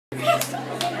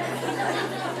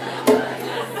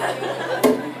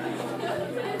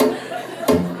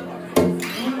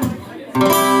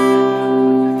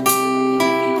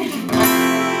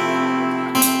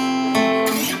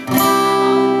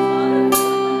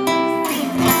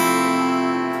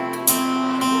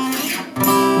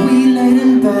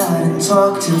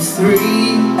talk till 3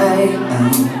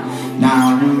 a.m. Now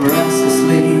I'm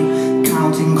restlessly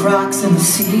counting cracks in the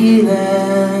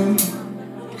ceiling.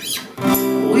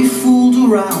 We fooled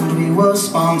around, we were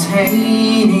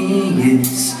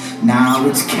spontaneous. Now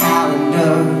it's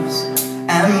calendars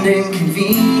and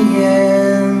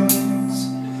inconvenience.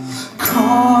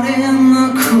 Caught in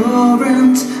the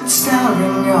current,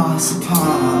 tearing us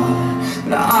apart.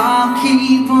 But I'll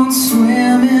keep on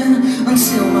swimming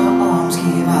until my arms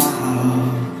give out.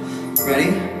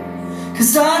 Ready?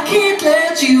 'Cause I can't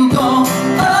let you go. Oh,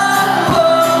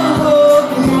 oh,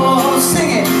 oh, oh.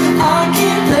 Sing it. I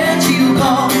can't let you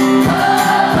go. Oh,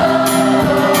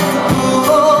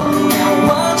 oh, oh. Now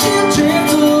watch it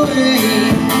drift away.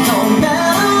 No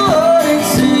matter what it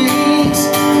takes,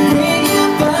 bring you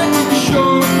back to the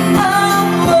shore. Oh,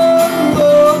 oh,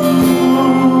 oh,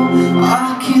 oh. I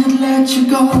can't let you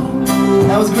go.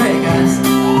 That was great, guys.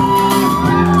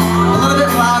 A little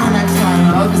bit louder next time,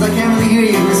 though, because I can't really hear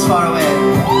you this far away.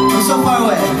 I'm so far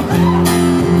away.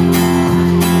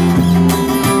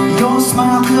 Your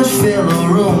smile could fill a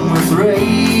room with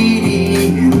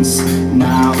radiance.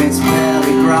 Now it's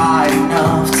barely bright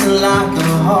enough to light the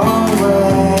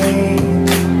hallway.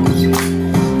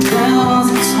 There was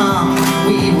a time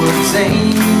we were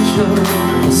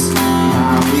dangerous.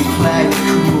 Now we play it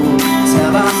cool,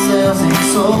 tell ourselves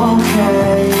it's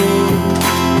okay.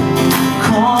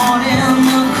 Caught in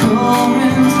the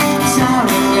current,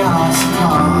 tearing us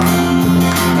apart.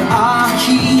 But I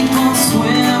keep on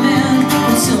swimming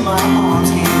until my arms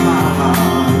give out.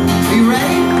 Are you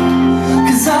ready?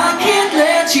 'Cause I can't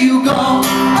let you go. Oh,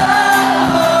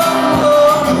 oh,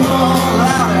 oh, oh,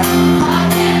 louder. I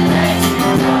can't let you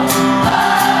go. Oh,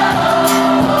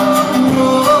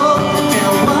 oh, oh,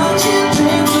 and watch it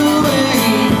drift away.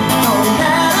 No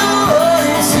matter what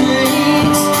it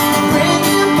takes, bring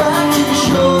you back to the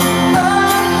shore.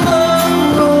 Oh,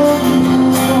 oh,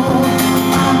 oh,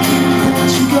 oh, I can't let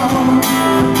you go.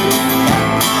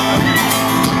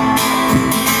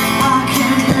 I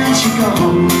can't let you go.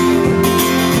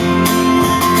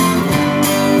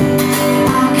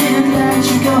 I can't let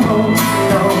you go.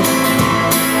 No.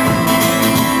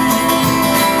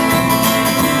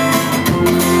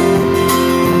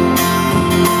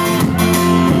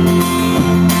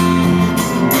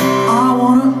 I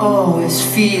wanna always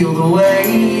feel the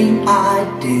way I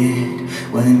did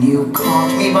when you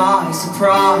caught me by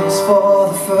surprise for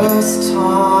the first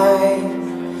time.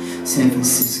 San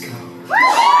Francisco.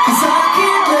 'Cause I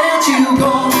can't let you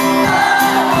go.